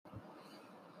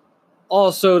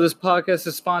Also, this podcast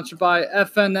is sponsored by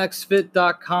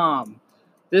FNXFit.com.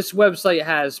 This website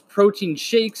has protein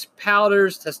shakes,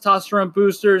 powders, testosterone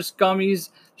boosters, gummies,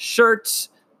 shirts,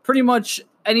 pretty much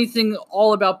anything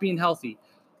all about being healthy.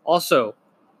 Also,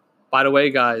 by the way,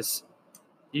 guys,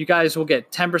 you guys will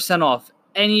get 10% off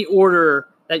any order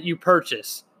that you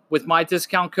purchase with my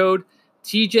discount code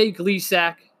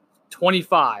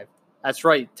TJAY25. That's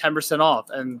right, 10% off.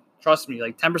 And trust me,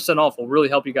 like 10% off will really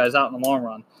help you guys out in the long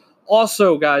run.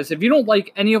 Also, guys, if you don't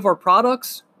like any of our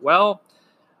products, well,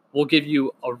 we'll give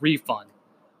you a refund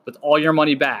with all your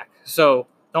money back. So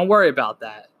don't worry about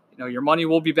that. You know, your money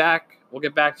will be back. We'll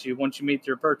get back to you once you make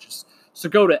your purchase. So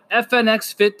go to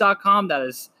fnxfit.com. That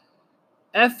is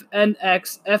fnxfit.com.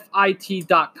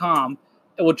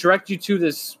 It will direct you to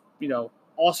this,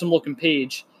 awesome looking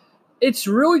page. It's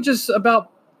really just about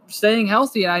staying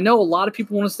healthy. And I know a lot of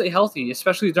people want to stay healthy,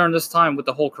 especially during this time with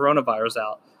the whole coronavirus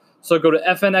out. So go to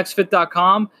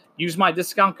fnxfit.com, use my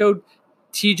discount code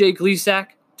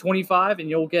TJGleesack25, and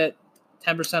you'll get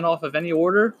 10% off of any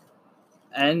order.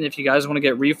 And if you guys want to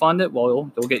get refunded,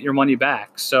 well, you'll get your money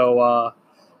back. So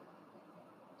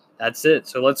that's it.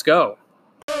 So let's go.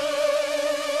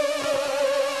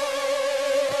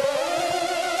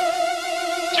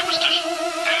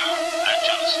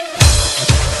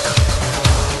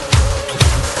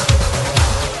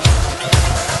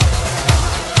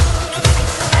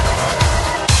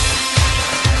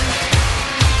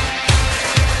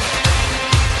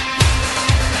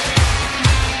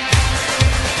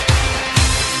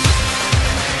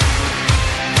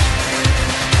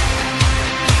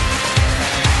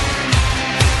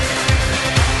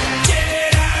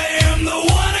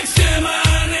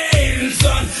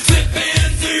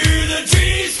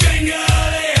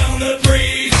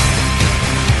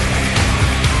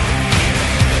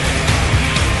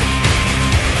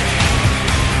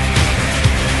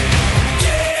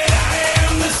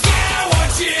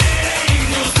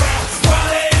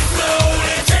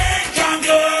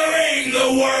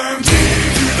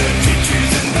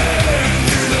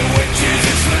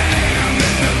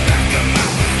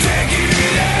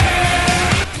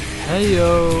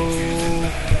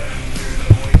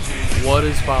 What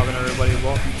is poppin', everybody?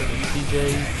 Welcome to the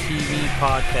TJAY TV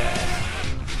podcast.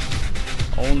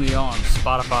 Only on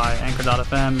Spotify,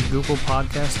 Anchor.fm, Google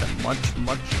Podcast, and much,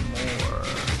 much more.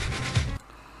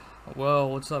 Well,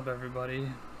 what's up,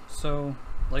 everybody? So,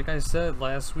 like I said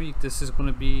last week, this is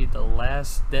going to be the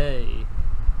last day,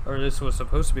 or this was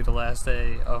supposed to be the last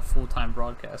day of full-time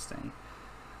broadcasting.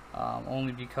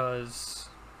 Only because,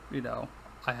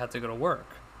 I had to go to work.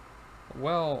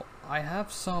 Well, I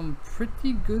have some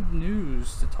pretty good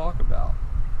news to talk about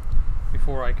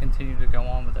before I continue to go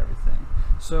on with everything.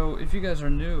 So, if you guys are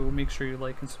new, make sure you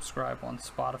like and subscribe on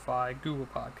Spotify, Google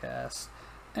Podcasts,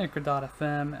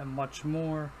 Anchor.fm, and much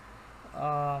more.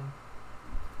 I'm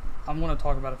going to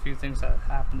talk about a few things that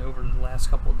happened over the last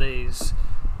couple of days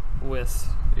with,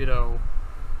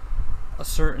 a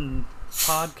certain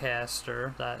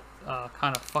podcaster that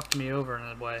kind of fucked me over in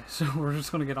a way. So we're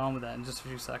just going to get on with that in just a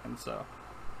few seconds. So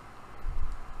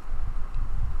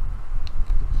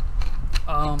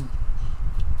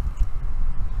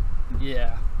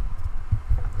yeah,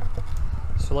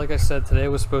 so like I said, today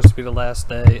was supposed to be the last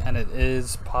day, and it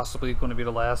is possibly going to be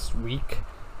the last week,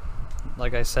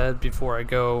 like I said, before I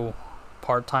go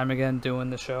part-time again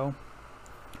doing the show,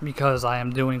 because I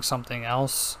am doing something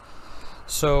else.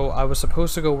 So I was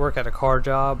supposed to go work at a car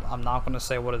job. I'm not going to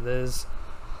say what it is,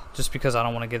 just because I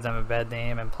don't want to give them a bad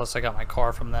name, and plus I got my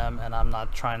car from them, and I'm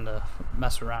not trying to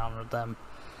mess around with them.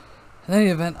 In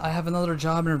any event, I have another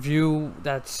job interview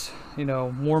that's,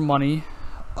 more money,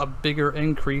 a bigger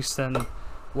increase than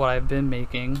what I've been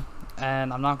making,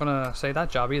 and I'm not going to say that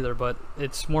job either, but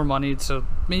it's more money, so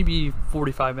maybe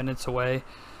 45 minutes away,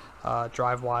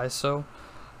 drive-wise, so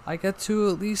I get to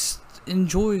at least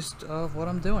enjoy what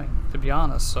I'm doing, to be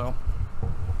honest. So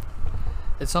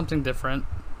it's something different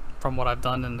from what I've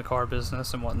done in the car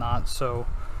business and whatnot, so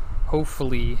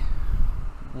hopefully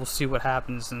we'll see what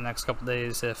happens in the next couple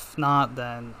days. If not,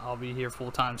 then I'll be here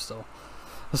full-time still.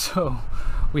 So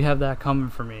we have that coming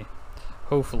for me,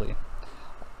 hopefully.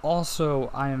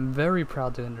 Also, I am very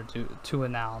proud to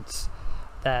announce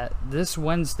that this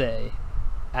Wednesday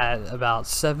at about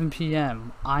 7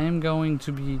 p.m. I am going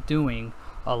to be doing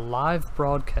a live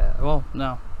broadcast. Well,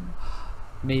 no,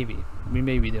 maybe we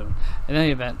may be doing. In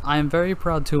any event, I am very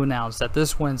proud to announce that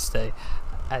this Wednesday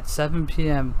at 7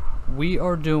 p.m. we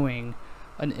are doing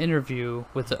an interview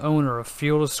with the owner of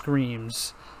Field of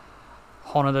Screams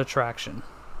Haunted Attraction.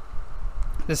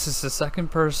 This is the second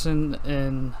person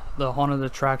in the haunted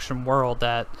attraction world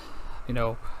that,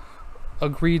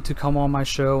 agreed to come on my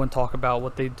show and talk about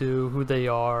what they do, who they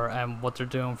are, and what they're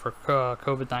doing for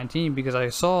COVID-19, because I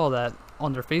saw that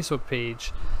on their Facebook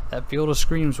page that Field of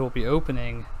Screams will be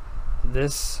opening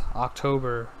this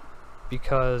October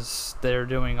because they're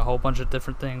doing a whole bunch of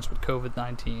different things with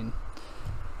COVID-19.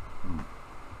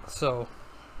 So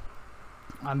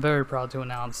I'm very proud to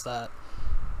announce that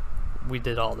we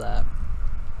did all that.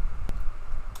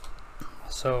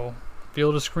 So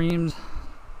Field of Screams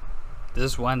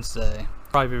this Wednesday,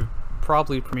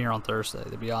 probably premiere on Thursday,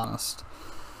 to be honest.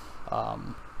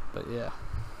 But yeah.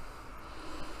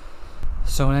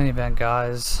 So in any event,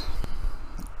 guys,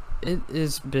 it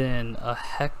has been a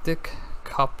hectic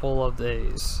couple of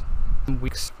days,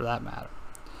 weeks for that matter.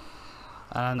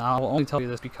 And I'll only tell you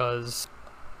this because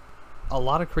a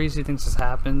lot of crazy things has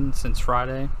happened since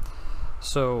Friday.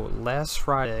 So last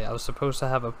Friday, I was supposed to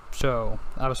have a show.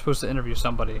 I was supposed to interview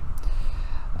somebody,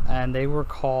 and they were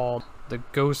called the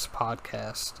Ghost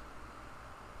Podcast.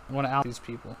 I want to out these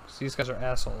people, because these guys are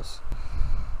assholes,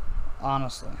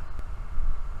 honestly.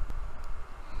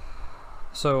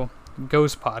 So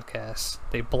Ghost Podcast,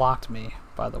 they blocked me,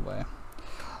 by the way.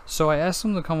 So I asked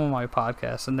them to come on my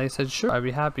podcast, and they said sure, I'd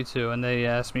be happy to. And they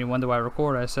asked me, when do I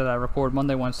record? I said I record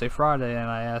Monday, Wednesday, Friday. And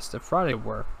I asked if Friday would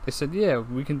work. They said yeah,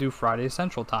 we can do Friday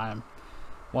Central Time,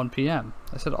 1 p.m.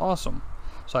 I said awesome.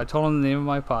 So I told them the name of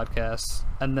my podcast,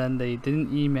 and then they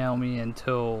didn't email me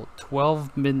until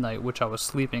 12 midnight, which I was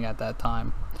sleeping at that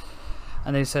time.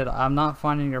 And they said, I'm not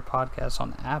finding your podcast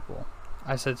on Apple.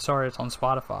 I said, sorry, it's on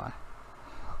Spotify.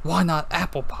 Why not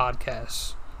Apple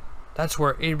Podcasts? That's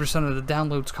where 80% of the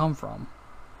downloads come from.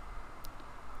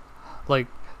 Like,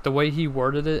 the way he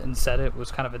worded it and said it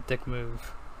was kind of a dick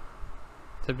move,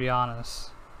 to be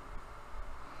honest.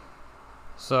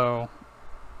 So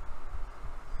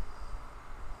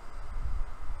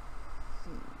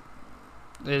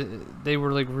they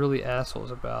were like really assholes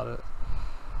about it.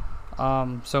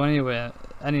 So anyway,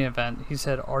 any event, he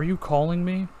said, are you calling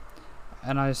me?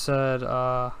 And I said,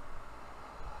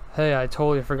 hey, I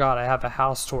totally forgot, I have a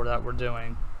house tour that we're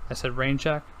doing. I said, rain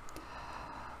check?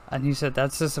 And he said,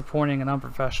 that's disappointing and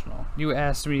unprofessional. You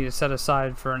asked me to set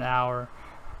aside for an hour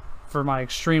for my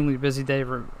extremely busy day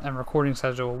and recording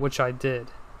schedule, which I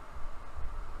did.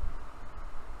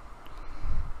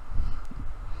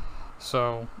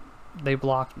 So they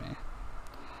blocked me.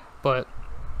 But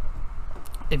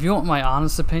if you want my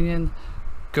honest opinion,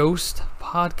 Ghost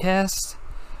Podcast,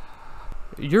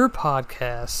 your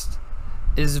podcast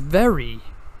is very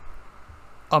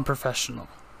unprofessional.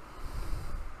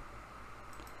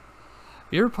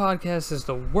 Your podcast is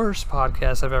the worst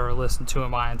podcast I've ever listened to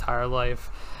in my entire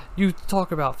life. You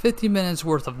talk about 50 minutes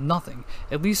worth of nothing.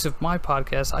 At least with my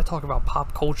podcast, I talk about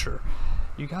pop culture.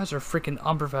 You guys are freaking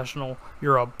unprofessional.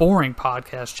 You're a boring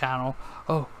podcast channel.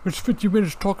 Oh, it's 50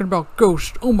 minutes talking about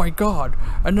Ghost. Oh my god.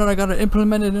 And then I gotta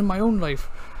implement it in my own life.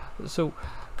 So,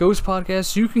 Ghost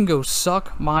Podcast, you can go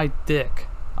suck my dick.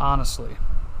 Honestly.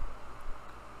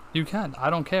 You can.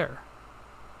 I don't care.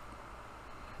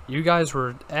 You guys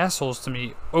were assholes to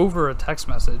me over a text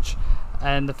message.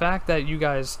 And the fact that you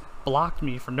guys blocked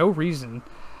me for no reason.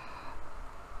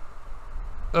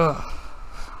 Ugh.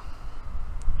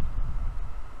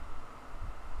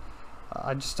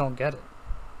 I just don't get it.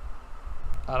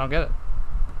 I don't get it.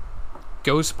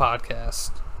 Ghost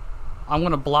Podcast. I'm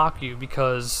gonna block you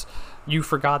because you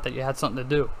forgot that you had something to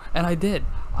do. And I did.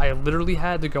 I literally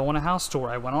had to go on a house tour.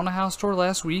 I went on a house tour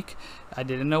last week. I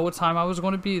didn't know what time I was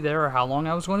going to be there or how long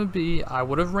I was going to be. I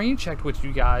would have rain checked with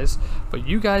you guys, but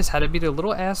you guys had to be the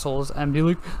little assholes and be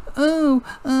like, oh,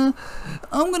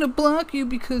 I'm going to block you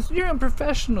because you're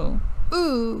unprofessional.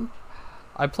 Ooh.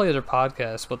 I play their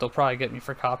podcast, but they'll probably get me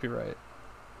for copyright.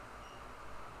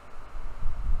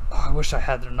 Oh, I wish I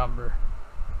had their number.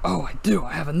 Oh, I do.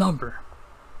 I have a number.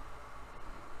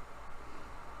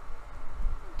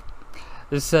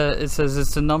 It says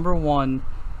it's the #1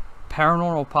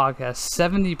 paranormal podcast,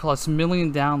 70 plus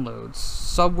million downloads.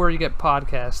 Sub where you get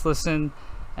podcasts, listen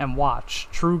and watch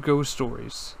true ghost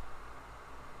stories.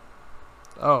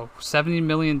 Oh, 70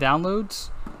 million downloads?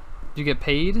 You get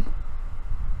paid?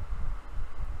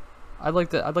 I'd like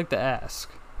to ask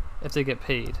if they get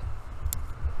paid.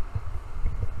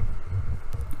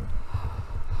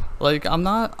 Like, I'm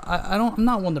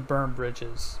not one to burn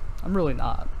bridges. I'm really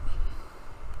not.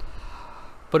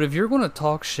 But if you're going to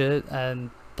talk shit and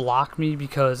block me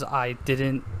because I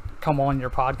didn't come on your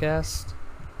podcast,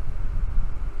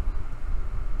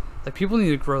 like, people need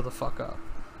to grow the fuck up.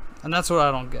 And that's what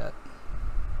I don't get.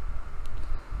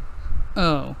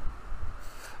 Oh.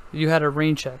 You had a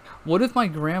rain check. What if my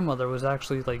grandmother was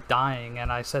actually, like, dying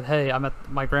and I said, hey,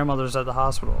 my grandmother's at the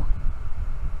hospital?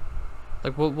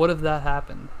 Like, what if that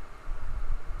happened?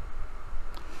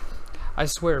 I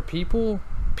swear, people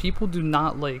do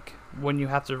not like when you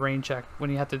have to rain check, when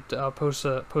you have to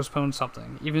postpone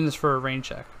something, even just for a rain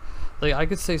check. Like, I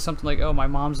could say something like, oh, my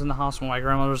mom's in the hospital, my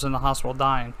grandmother's in the hospital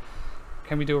dying.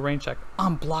 Can we do a rain check?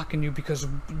 I'm blocking you because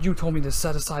you told me to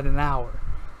set aside an hour.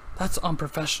 That's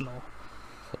unprofessional.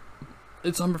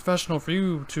 It's unprofessional for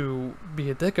you to be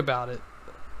a dick about it.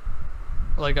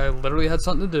 Like, I literally had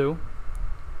something to do,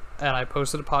 and I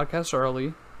posted a podcast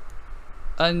early.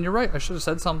 And you're right, I should have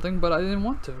said something, but I didn't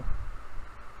want to.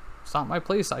 It's not my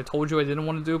place. I told you I didn't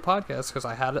want to do a podcast because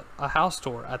I had a house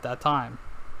tour at that time.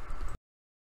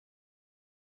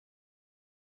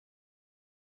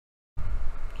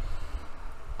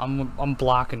 I'm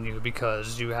blocking you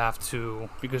because you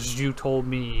told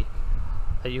me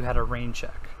that you had a rain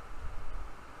check.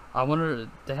 I wonder,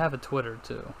 they have a Twitter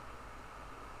too.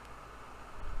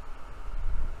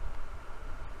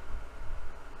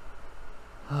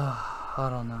 I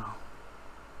don't know.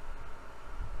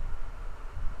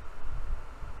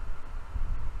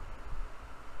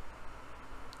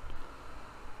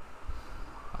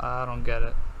 I don't get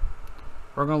it.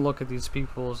 We're gonna look at these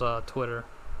people's Twitter.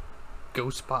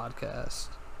 Ghost podcast.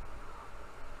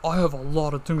 I have a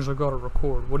lot of things I gotta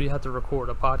record. What do you have to record?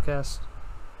 A podcast?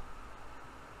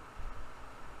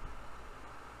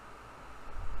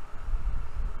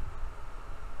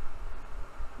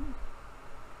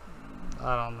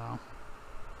 I don't know.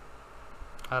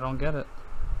 I don't get it.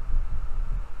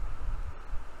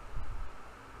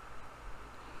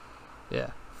 Yeah,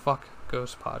 fuck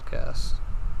Ghost podcast.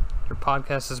 Your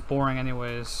podcast is boring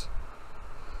anyways.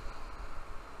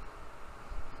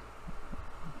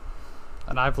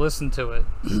 And I've listened to it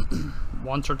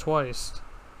once or twice.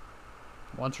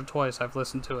 Once or twice I've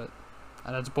listened to it.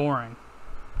 And it's boring.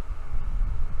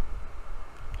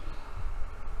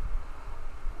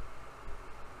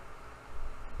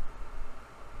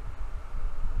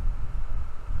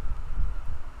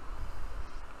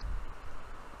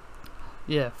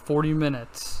 Yeah, 40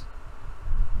 minutes.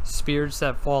 Spirits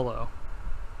that follow.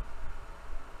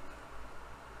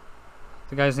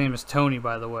 The guy's name is Tony,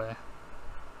 by the way.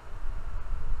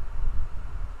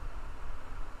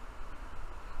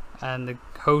 And the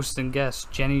host and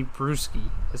guest, Jenny Brewski,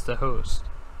 is the host.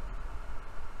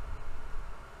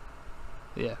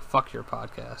 Yeah, fuck your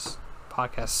podcast.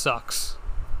 Podcast sucks.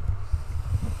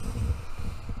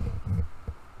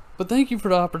 But thank you for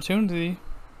the opportunity.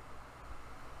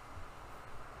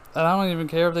 And I don't even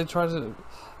care if they try to...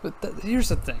 But here's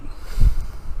the thing.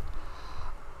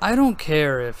 I don't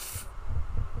care if,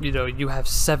 you have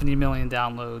 70 million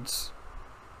downloads.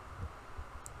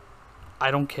 I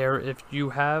don't care if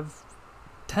you have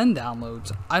 10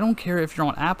 downloads. I don't care if you're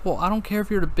on Apple. I don't care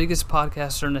if you're the biggest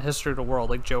podcaster in the history of the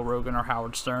world, like Joe Rogan or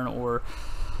Howard Stern or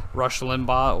Rush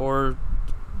Limbaugh or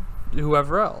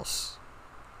whoever else.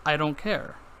 I don't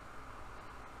care.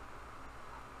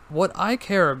 What I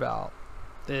care about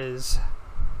is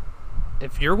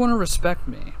if you're going to respect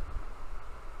me,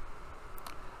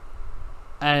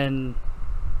 and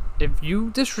if you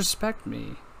disrespect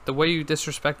me the way you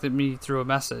disrespected me through a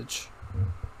message,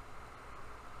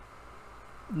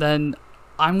 then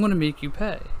I'm going to make you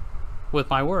pay with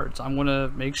my words. I'm going to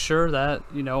make sure that,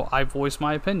 I voice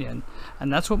my opinion.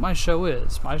 And that's what my show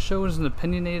is. My show is an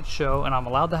opinionated show, and I'm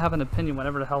allowed to have an opinion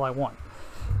whenever the hell I want.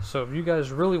 So if you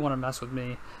guys really want to mess with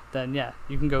me, then yeah,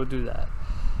 you can go do that.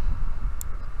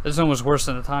 It's almost worse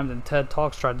than the time that TED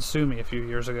Talks tried to sue me a few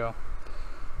years ago.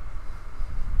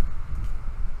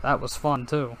 That was fun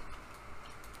too.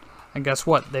 And guess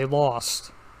what? They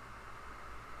lost.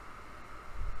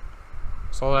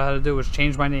 So all I had to do was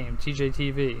change my name,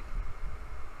 TJTV.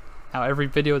 Now every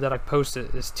video that I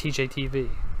posted is TJTV.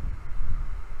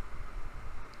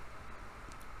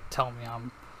 Tell me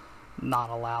I'm not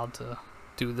allowed to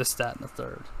do this, that, and the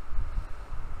third.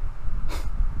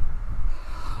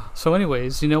 So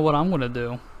anyways, you know what I'm going to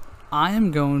do? I am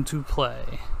going to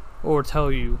play, or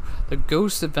tell you, the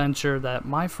ghost adventure that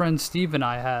my friend Steve and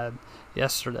I had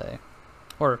yesterday.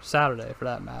 Or Saturday, for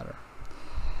that matter.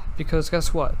 Because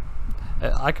guess what?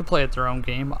 I could play at their own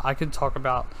game. I could talk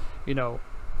about,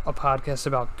 a podcast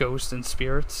about ghosts and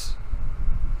spirits.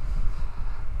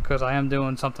 Because I am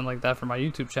doing something like that for my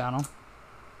YouTube channel.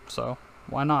 So,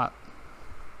 why not?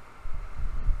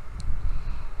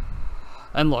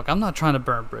 And look, I'm not trying to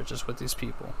burn bridges with these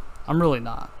people. I'm really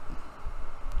not.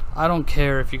 I don't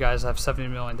care if you guys have 70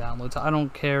 million downloads. I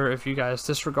don't care if you guys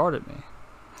disregarded me.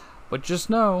 But just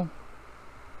know,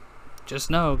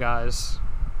 guys,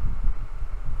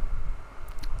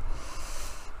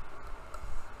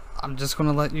 I'm just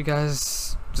gonna let you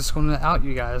guys, out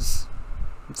you guys.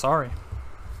 I'm sorry.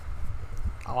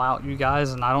 call out you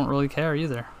guys, and I don't really care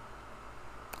either.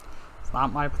 It's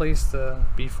not my place to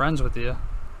be friends with you.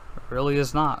 It really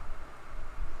is not.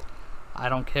 I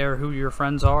don't care who your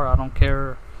friends are. I don't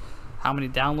care how many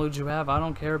downloads you have. I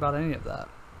don't care about any of that.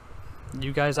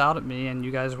 You guys outed me, and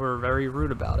you guys were very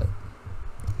rude about it.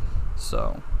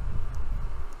 So,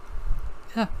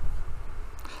 yeah.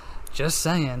 Just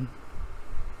saying.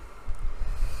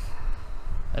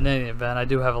 In any event, I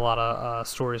do have a lot of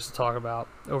stories to talk about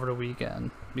over the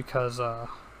weekend, because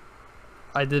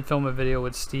I did film a video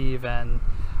with Steve, and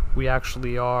we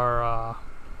actually are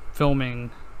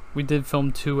filming. We did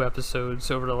film 2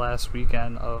 episodes over the last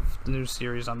weekend of the new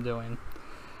series I'm doing,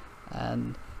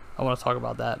 and I want to talk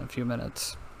about that in a few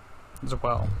minutes as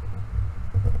well,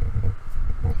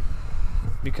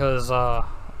 because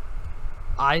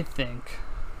I think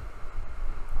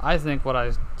what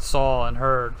I saw and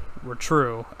heard were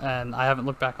true, and I haven't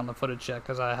looked back on the footage yet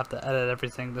because I have to edit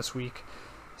everything this week.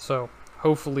 So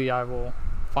hopefully I will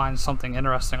find something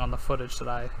interesting on the footage that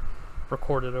I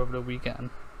recorded over the weekend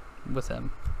with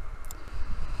him.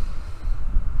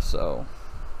 So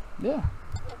yeah,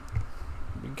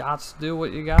 you got to do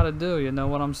what you gotta do, you know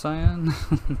what I'm saying?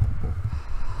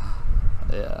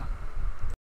 Yeah.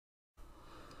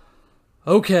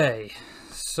 Okay,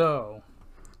 so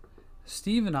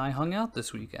Steve and I hung out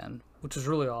this weekend, which was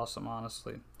really awesome,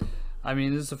 honestly. I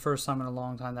mean, this is the first time in a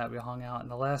long time that we hung out, and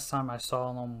the last time I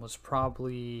saw him was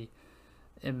probably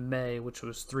in May, which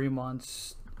was 3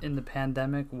 months in the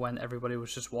pandemic when everybody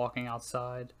was just walking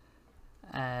outside,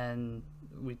 and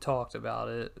we talked about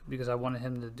it because I wanted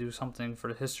him to do something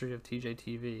for the history of TJAY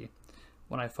TV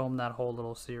when I filmed that whole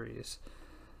little series.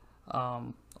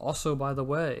 Also, by the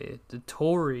way, the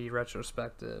Tory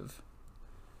retrospective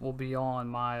will be on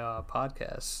my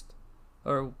podcast,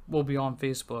 or will be on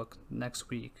Facebook next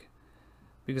week,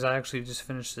 because I actually just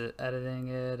finished editing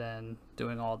it and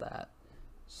doing all that.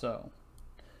 So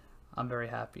I'm very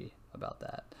happy about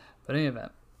that. But in any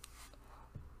event,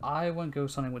 I went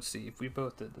ghost hunting with Steve. We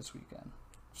both did this weekend.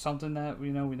 Something that we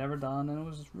never done, and it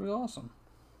was really awesome.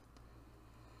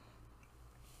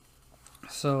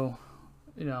 So,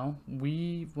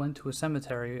 we went to a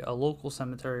cemetery, a local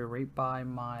cemetery right by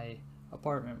my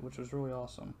apartment, which was really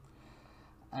awesome.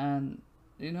 And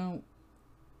it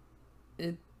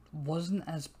wasn't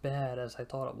as bad as I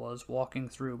thought it was walking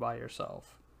through by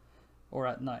yourself or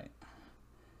at night.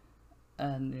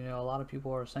 And a lot of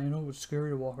people are saying, oh, it's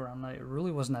scary to walk around at night. It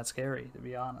really wasn't that scary, to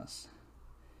be honest.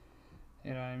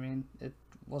 You know what I mean? It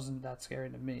wasn't that scary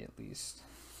to me, at least.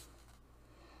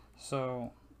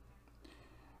 So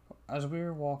as we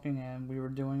were walking in, we were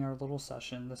doing our little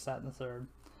session, this, that, and the third.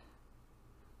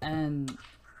 And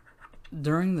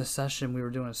during the session, we were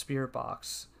doing a spirit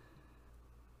box.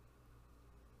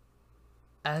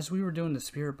 As we were doing the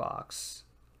spirit box,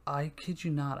 I kid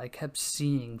you not, I kept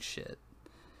seeing shit.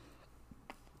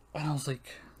 And I was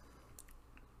like,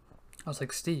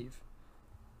 Steve,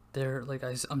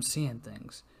 I'm seeing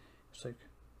things. It's like,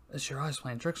 is your eyes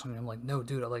playing tricks on me? I'm like, no,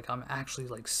 dude, I'm actually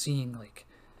seeing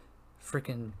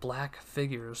freaking black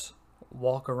figures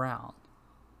walk around.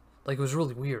 It was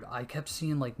really weird. I kept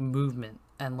seeing movement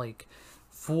and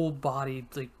full body,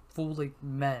 full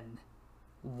men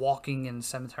walking in the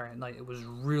cemetery at night. It was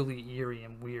really eerie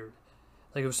and weird.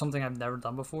 It was something I've never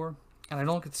done before. And I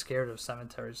don't get scared of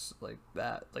cemeteries like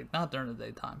that, not during the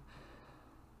daytime.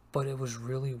 But it was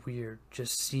really weird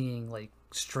just seeing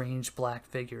strange black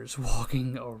figures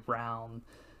walking around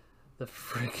the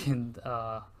freaking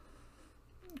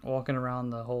walking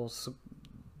around the whole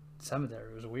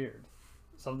cemetery. It was weird.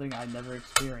 Something I never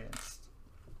experienced.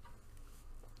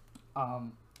 I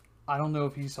don't know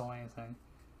if he saw anything.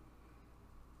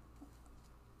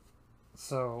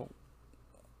 So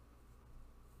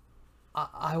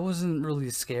I wasn't really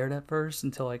scared at first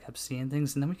until I kept seeing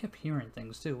things, and then we kept hearing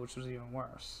things too, which was even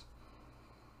worse.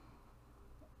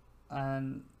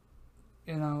 And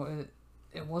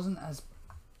it wasn't as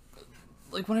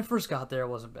when I first got there, it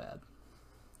wasn't bad.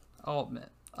 I'll admit,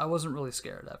 I wasn't really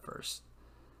scared at first.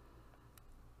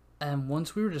 And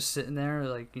once we were just sitting there,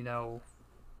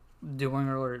 doing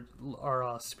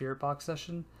our spirit box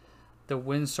session, the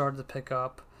wind started to pick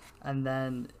up, and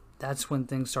then that's when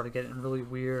things started getting really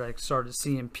weird. I started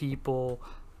seeing people.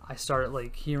 I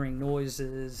started hearing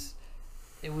noises.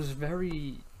 It was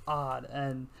very odd,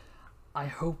 and I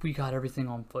hope we got everything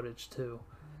on footage too.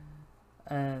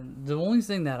 And the only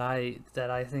thing that I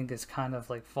think is kind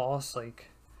of false,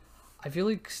 I feel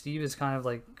like Steve is kind of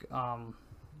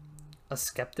a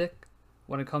skeptic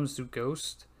when it comes to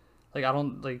ghosts. I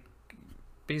don't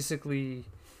basically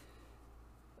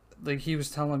like he was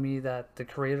telling me that the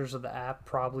creators of the app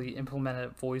probably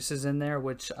implemented voices in there,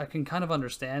 which I can kind of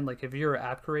understand. Like if you're an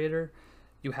app creator,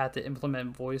 you had to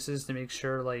implement voices to make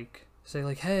sure, like, say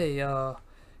like, hey,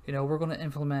 you know, we're going to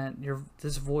implement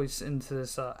this voice into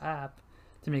this app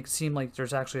to make it seem like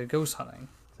there's actually a ghost hunting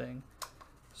thing.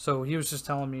 So he was just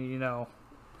telling me, you know,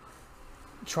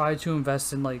 try to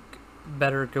invest in like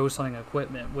better ghost hunting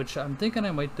equipment, which I'm thinking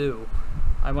I might do.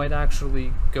 I might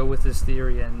actually go with this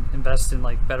theory and invest in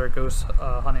like better ghost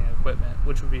hunting equipment,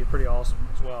 which would be pretty awesome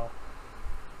as well.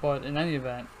 But in any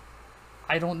event,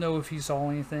 I don't know if he saw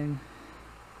anything,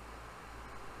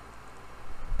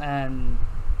 and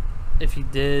if he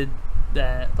did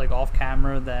that like off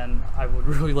camera, then I would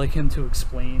really like him to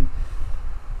explain.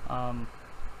 But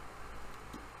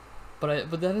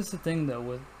that is the thing though,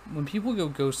 with when people go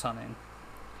ghost hunting,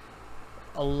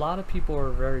 a lot of people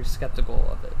are very skeptical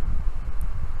of it.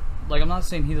 Like, I'm not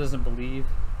saying he doesn't believe,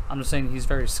 I'm just saying he's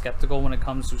very skeptical when it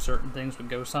comes to certain things with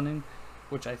ghost hunting,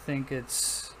 which I think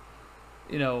it's,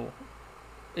 you know,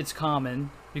 it's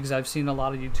common, because I've seen a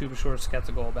lot of YouTube shorts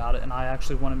skeptical about it, and I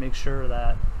actually want to make sure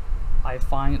that I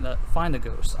find a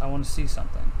ghost. I want to see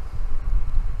something.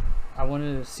 I want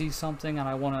to see something, and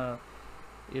I want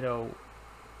to, you know,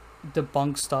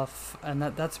 debunk stuff, and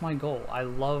that's my goal. I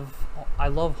love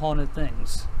haunted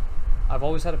things. I've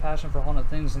always had a passion for haunted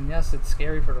things, and yes, it's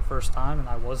scary for the first time, and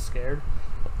I was scared.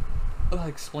 I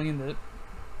explained it.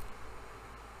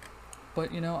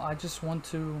 But, you know, I just want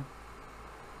to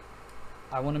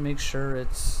make sure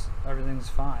everything's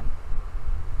fine.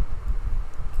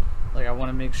 Like, I want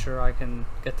to make sure I can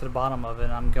get to the bottom of it,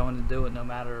 and I'm going to do it no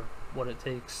matter what it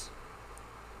takes.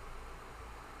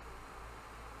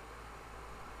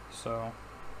 So,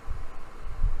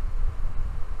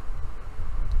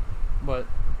 but,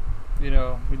 you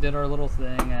know, we did our little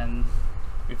thing and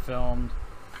we filmed.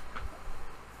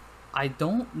 I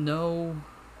don't know,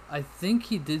 I think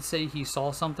he did say he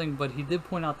saw something, but he did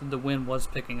point out that the wind was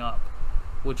picking up,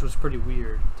 which was pretty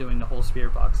weird doing the whole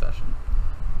spirit box session.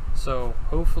 So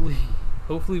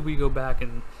hopefully we go back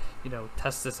and, you know,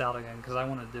 test this out again, because I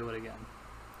want to do it again.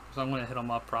 So I'm going to hit him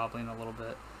up probably in a little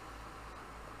bit.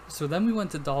 So then we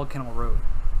went to Dog Kennel Road,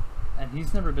 and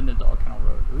he's never been to Dog Kennel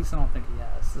Road. At least I don't think he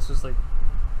has.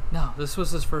 This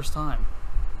was his first time.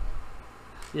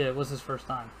 Yeah, it was his first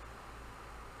time.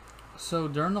 So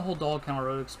during the whole Dog Kennel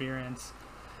Road experience,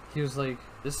 he was like,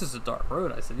 "This is a dark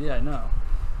road." I said, "Yeah, I know."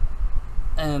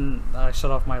 And I shut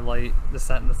off my light, this,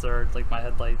 that, and the third, like my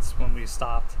headlights, when we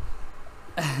stopped.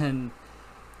 And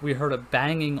we heard a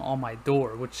banging on my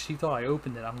door, which she thought I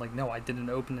opened it. I'm like, no, I didn't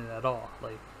open it at all.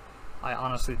 Like, I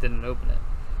honestly didn't open it.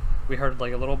 We heard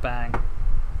like a little bang,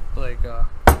 like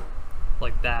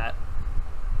that.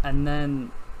 And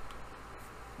then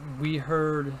we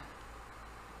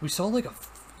saw like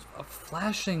a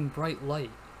flashing bright light,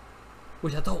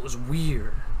 which I thought was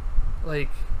weird.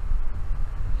 Like,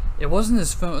 it wasn't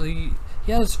his phone. He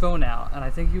had his phone out, and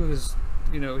I think he was,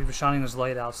 you know, he was shining his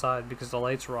light outside because the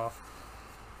lights were off.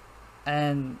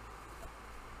 And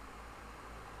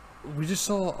we just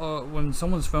saw when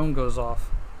someone's phone goes off,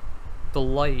 the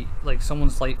light, like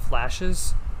someone's light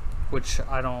flashes, which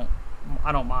I don't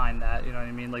mind that, you know what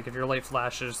I mean? Like if your light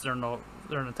flashes during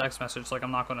a text message, like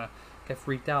I'm not gonna get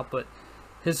freaked out. But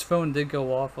his phone did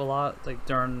go off a lot, like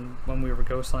during when we were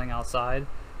ghost hunting outside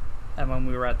and when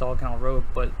we were at Dog Kennel Road,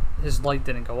 but his light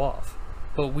didn't go off.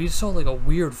 But we saw like a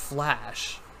weird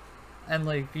flash. And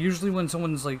like usually when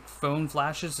someone's like phone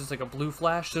flashes, it's like a blue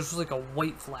flash. This was like a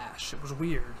white flash. It was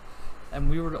weird. And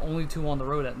we were the only two on the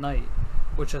road at night,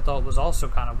 which I thought was also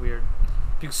kind of weird.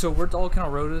 So where Dog Kennel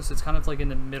Road is, it's kind of like in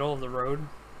the middle of the road.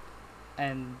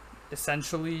 And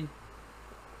essentially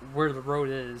where the road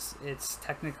is, it's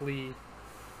technically,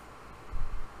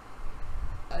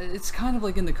 it's kind of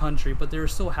like in the country, but there are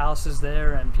still houses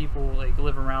there and people like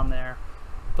live around there,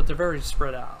 but they're very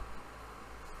spread out.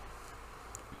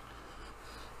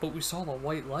 But we saw the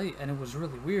white light and it was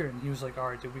really weird, and he was like,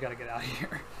 "Alright dude, we gotta get out of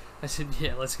here." I said,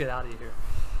 "Yeah, let's get out of here."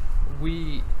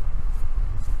 We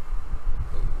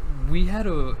had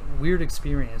a weird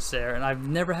experience there, and I've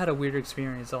never had a weird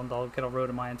experience on Dog Kennel Road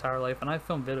in my entire life, and I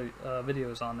filmed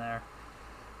videos on there.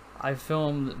 I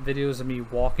filmed videos of me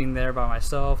walking there by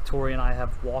myself. Tori and I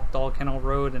have walked Dog Kennel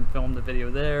Road and filmed a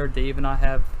video there. Dave and I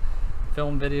have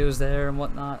filmed videos there and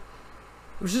whatnot.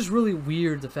 It was just really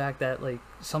weird, the fact that like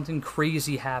something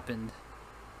crazy happened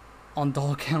on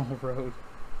Dog Kennel Road.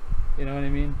 You know what I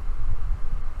mean?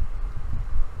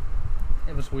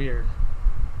 It was weird.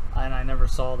 And I never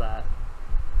saw that.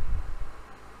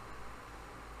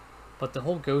 But the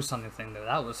whole ghost hunting thing though,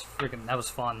 that was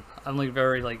fun. I'm like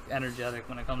very like energetic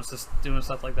when it comes to doing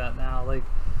stuff like that now. Like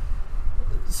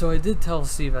So I did tell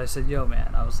Steve, I said, yo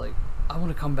man, I was like, I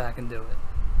want to come back and do it.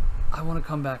 I want to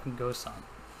come back and ghost hunt.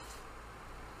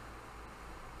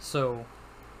 So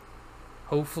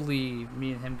hopefully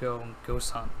me and him go and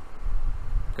ghost hunt.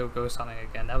 Go ghost hunting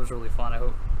again. That was really fun.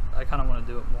 I kind of want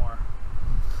to do it more.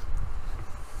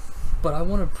 But I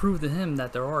want to prove to him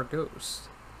that there are ghosts.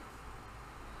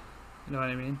 You know what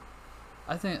I mean?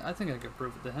 I think I could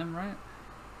prove it to him, right?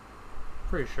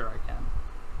 Pretty sure I can.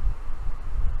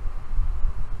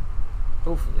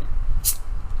 Hopefully.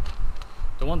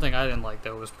 The one thing I didn't like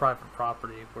though was private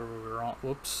property where we were on.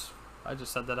 Whoops, I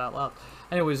just said that out loud.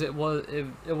 Anyways, it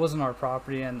wasn't our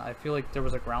property, and I feel like there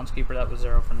was a groundskeeper that was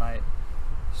there overnight.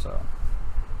 So,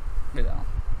 you know.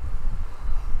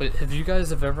 But if you guys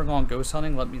have ever gone ghost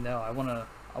hunting, let me know. I wanna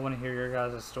hear your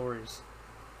guys' stories.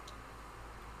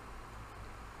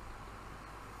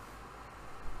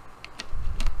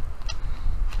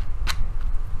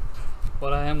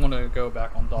 But I am going to go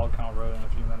back on Dog Kennel Road in a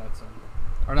few minutes,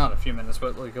 or not a few minutes,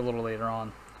 but like a little later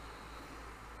on.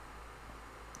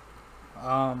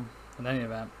 In any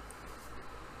event,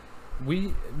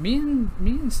 me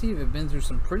and Steve have been through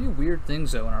some pretty weird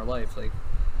things though in our life. Like,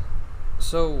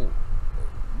 so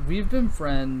we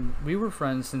were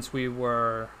friends since we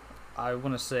were, I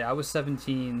want to say I was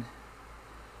 17.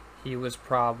 He was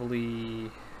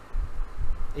probably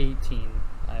 18,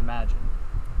 I imagine.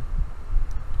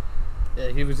 Yeah,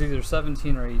 he was either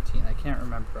 17 or 18. I can't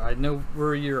remember. I know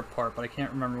we're a year apart, but I can't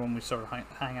remember when we started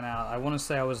hanging out. I want to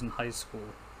say I was in high school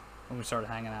when we started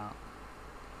hanging out.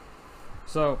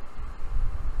 So,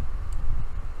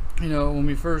 you know, when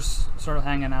we first started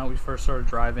hanging out, we first started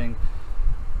driving,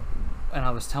 and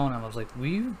I was telling him, I was like,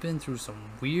 we've been through some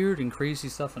weird and crazy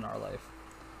stuff in our life.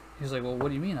 He was like, well, what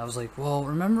do you mean? I was like, well,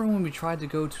 remember when we tried to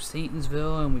go to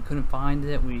Satonsville and we couldn't find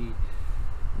it? We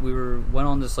went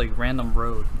on this like random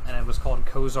road, and it was called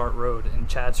Cozart Road in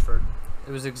Chadsford.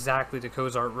 It was exactly the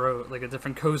Cozart Road, like a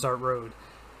different Cozart Road,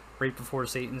 right before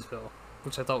Satonsville,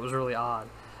 which I thought was really odd.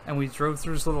 And we drove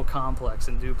through this little complex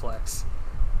and duplex,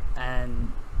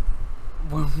 and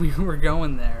when we were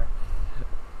going there,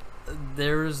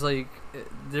 there was a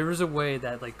way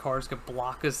that like cars could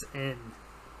block us in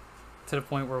to the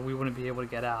point where we wouldn't be able to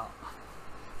get out.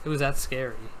 It was that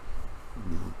scary.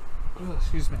 Oh,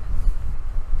 excuse me.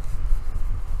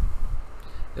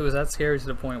 It was that scary to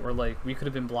the point where like we could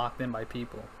have been blocked in by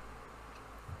people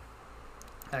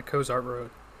at Cozart Road.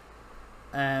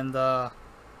 And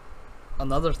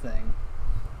another thing,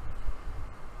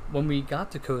 when we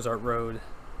got to Cozart Road,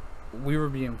 we were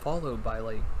being followed by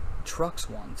like trucks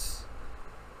once,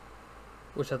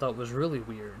 which I thought was really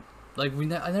weird. Like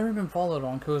I never been followed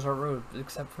on Cozart Road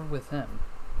except for with him.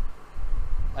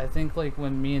 I think like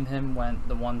when me and him went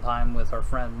the one time with our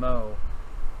friend Mo,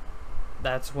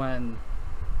 that's when,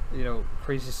 you know,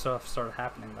 crazy stuff started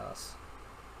happening to us.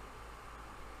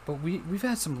 But we've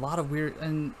had some lot of weird,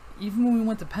 and even when we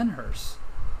went to Penhurst,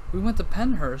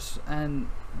 and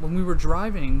when we were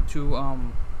driving to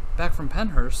back from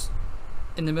Penhurst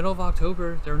in the middle of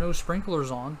October, there were no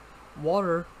sprinklers on.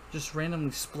 Water just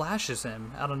randomly splashes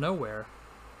him out of nowhere.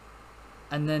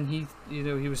 And then he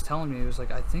was telling me, he was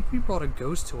like, I think we brought a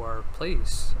ghost to our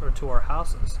place, or to our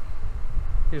houses.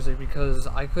 He was like, because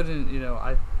I couldn't,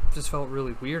 I just felt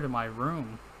really weird in my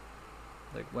room.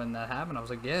 Like when that happened, I was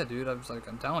like, yeah, dude. I was like,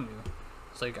 I'm telling you.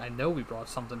 It's like, I know we brought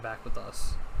something back with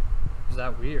us. Is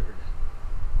that weird?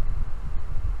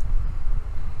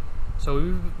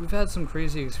 So we've had some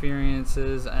crazy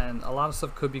experiences, and a lot of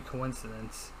stuff could be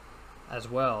coincidence as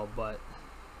well, but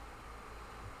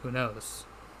who knows?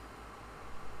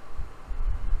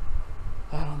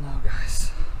 I don't know,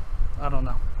 guys. I don't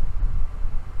know.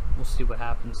 We'll see what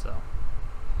happens though.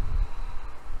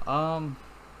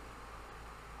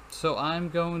 So I'm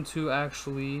going to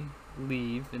actually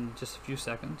leave in just a few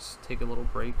seconds, take a little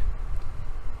break,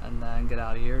 and then get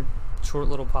out of here. Short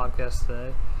little podcast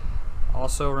today.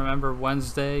 Also, remember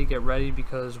Wednesday, get ready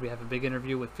because we have a big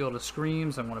interview with Field of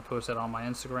Screams. I'm going to post that on my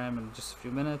Instagram in just a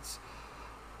few minutes.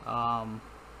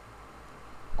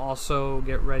 Also,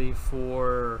 get ready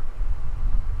for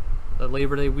the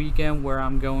Labor Day weekend where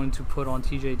I'm going to put on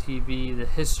TJAY TV the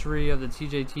history of the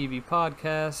TJAY TV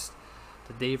podcast,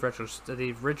 the Dave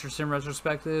Richardson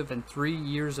retrospective, and 3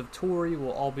 years of Tory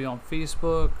will all be on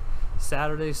Facebook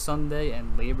Saturday, Sunday,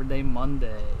 and Labor Day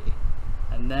Monday.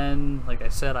 And then, like I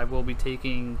said, I won't be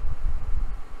doing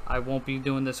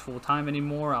this full time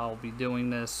anymore. I'll be doing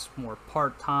this more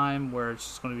part time, where it's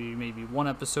just going to be maybe 1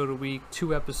 episode a week,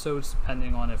 2 episodes,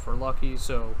 depending on if we're lucky.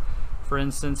 So, for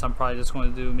instance, I'm probably just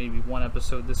going to do maybe 1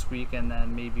 episode this week, and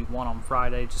then maybe 1 on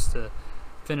Friday, just to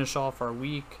finish off our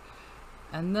week.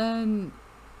 And then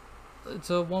it's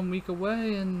a 1 week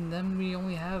away, and then we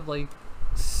only have like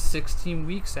 16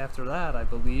 weeks after that, I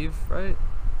believe, right?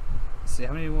 Let's see,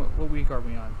 what week are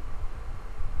we on?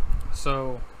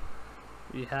 So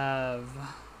we have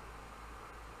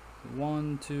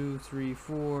 1, 2, 3,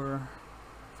 4,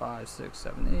 5, 6,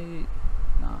 7, 8,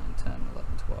 9, 10,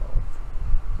 11, 12,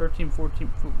 13, 14,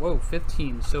 whoa,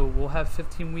 15. So we'll have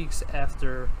 15 weeks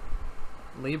after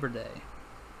Labor Day.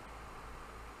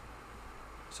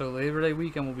 So Labor Day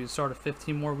weekend will be the start of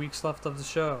 15 more weeks left of the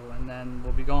show, and then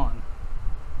we'll be gone.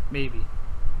 Maybe.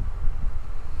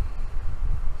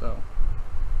 So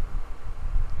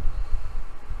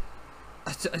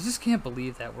I just can't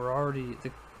believe that we're already,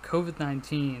 the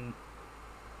COVID-19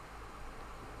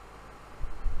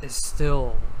 is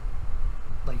still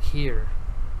like here.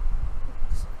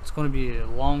 It's going to be a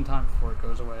long time before it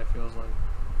goes away, it feels like.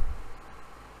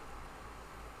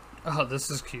 Oh, this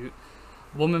is cute.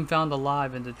 Woman found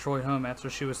alive in Detroit home after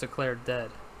she was declared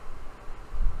dead.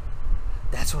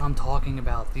 That's what I'm talking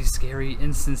about. These scary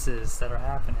instances that are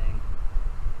happening.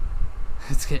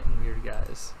 It's getting weird,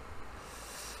 guys.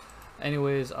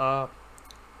 Anyways,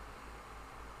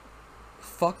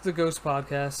 fuck the Ghost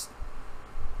Podcast.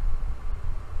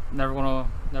 Never wanna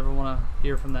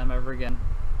hear from them ever again.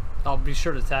 I'll be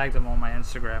sure to tag them on my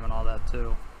Instagram and all that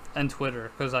too, and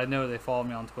Twitter, because I know they follow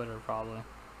me on Twitter probably.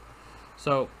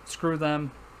 So screw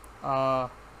them.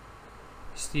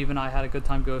 Steve and I had a good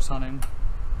time ghost hunting.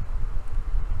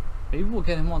 Maybe we'll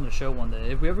get him on the show one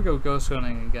day. If we ever go ghost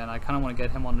hunting again, I kind of want to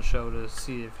get him on the show to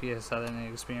see if he has had any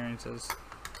experiences.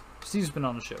 Steve's been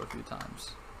on the show a few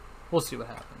times. We'll see what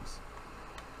happens.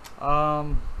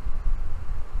 Do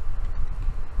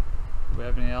we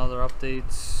have any other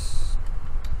updates?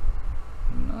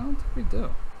 No, I don't think we do.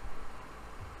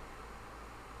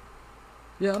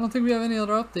 Yeah, I don't think we have any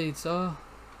other updates.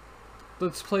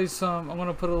 Let's play some. I'm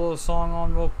gonna put a little song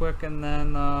on real quick, and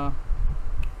then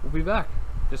we'll be back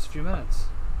in just a few minutes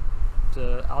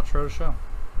to outro the show.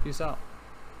 Peace out.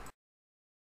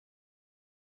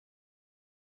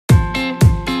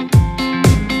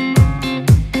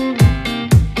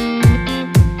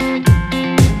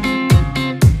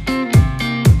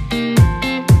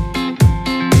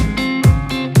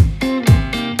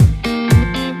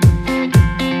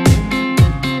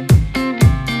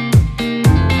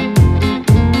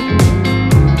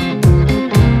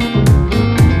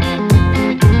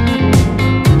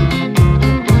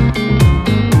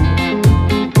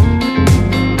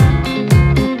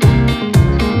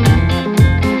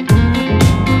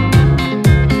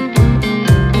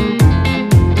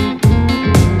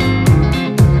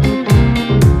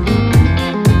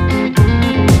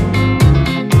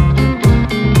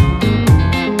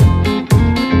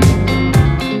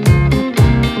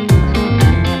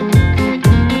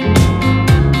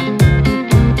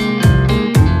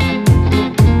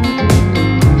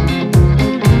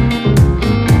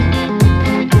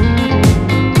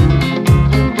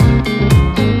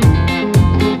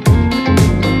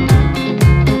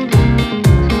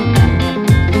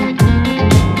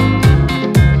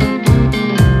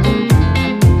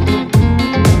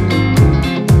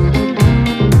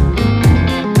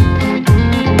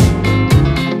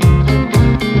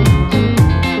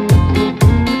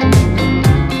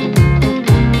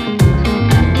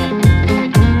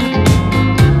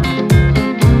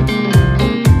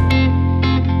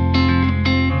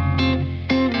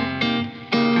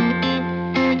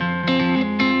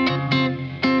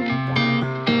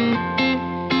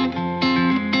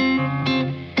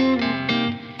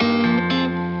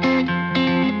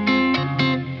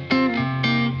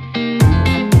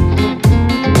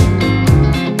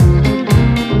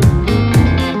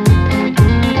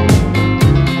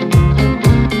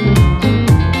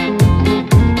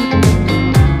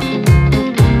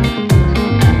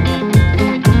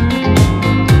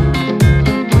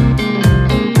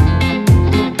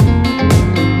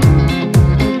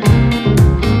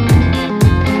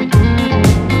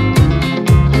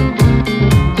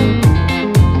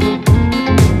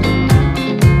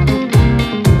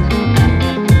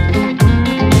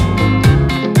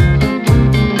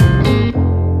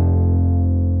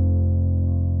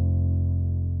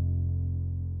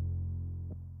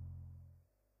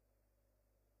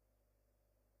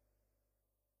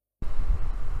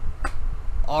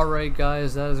 Alright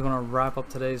guys, that is going to wrap up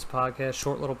today's podcast.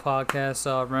 Short little podcast.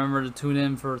 Remember to tune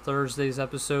in for Thursday's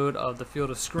episode of the Field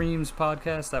of Screams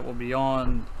podcast. That will be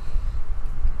on.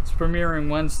 It's premiering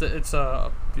Wednesday. It's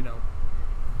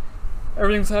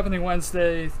everything's happening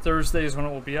Wednesday. Thursday is when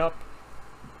it will be up.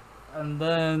 And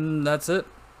then that's it.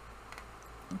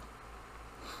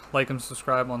 Like and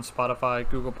subscribe on Spotify,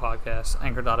 Google Podcasts,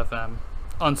 Anchor.fm,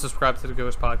 unsubscribe to the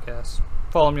Ghost Podcast.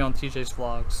 Follow me on TJ's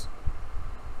vlogs.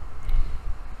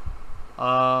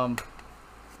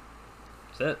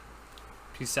 That's it.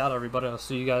 Peace out, everybody. I'll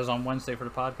see you guys on Wednesday for the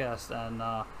podcast. And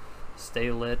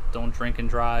stay lit. Don't drink and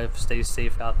drive. Stay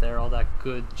safe out there. All that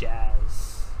good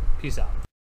jazz. Peace out.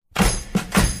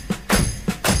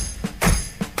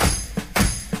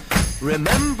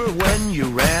 Remember when you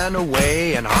ran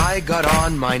away and I got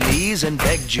on my knees and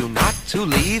begged you not to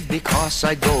leave because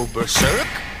I'd go berserk?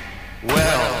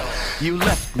 Well, you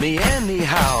left me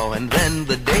anyhow, and then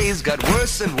the days got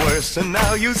worse and worse, and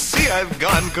now you see I've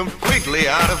gone completely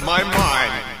out of my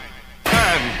mind.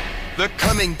 And they're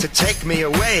coming to take me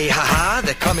away, ha-ha,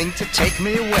 they're coming to take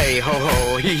me away,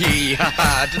 ho-ho, hee-hee,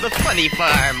 ha-ha, to the funny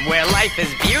farm where life is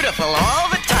beautiful all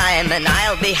the time, and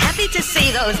I'll be happy to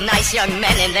see those nice young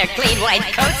men in their clean white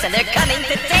coats, and they're coming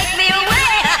to take me away.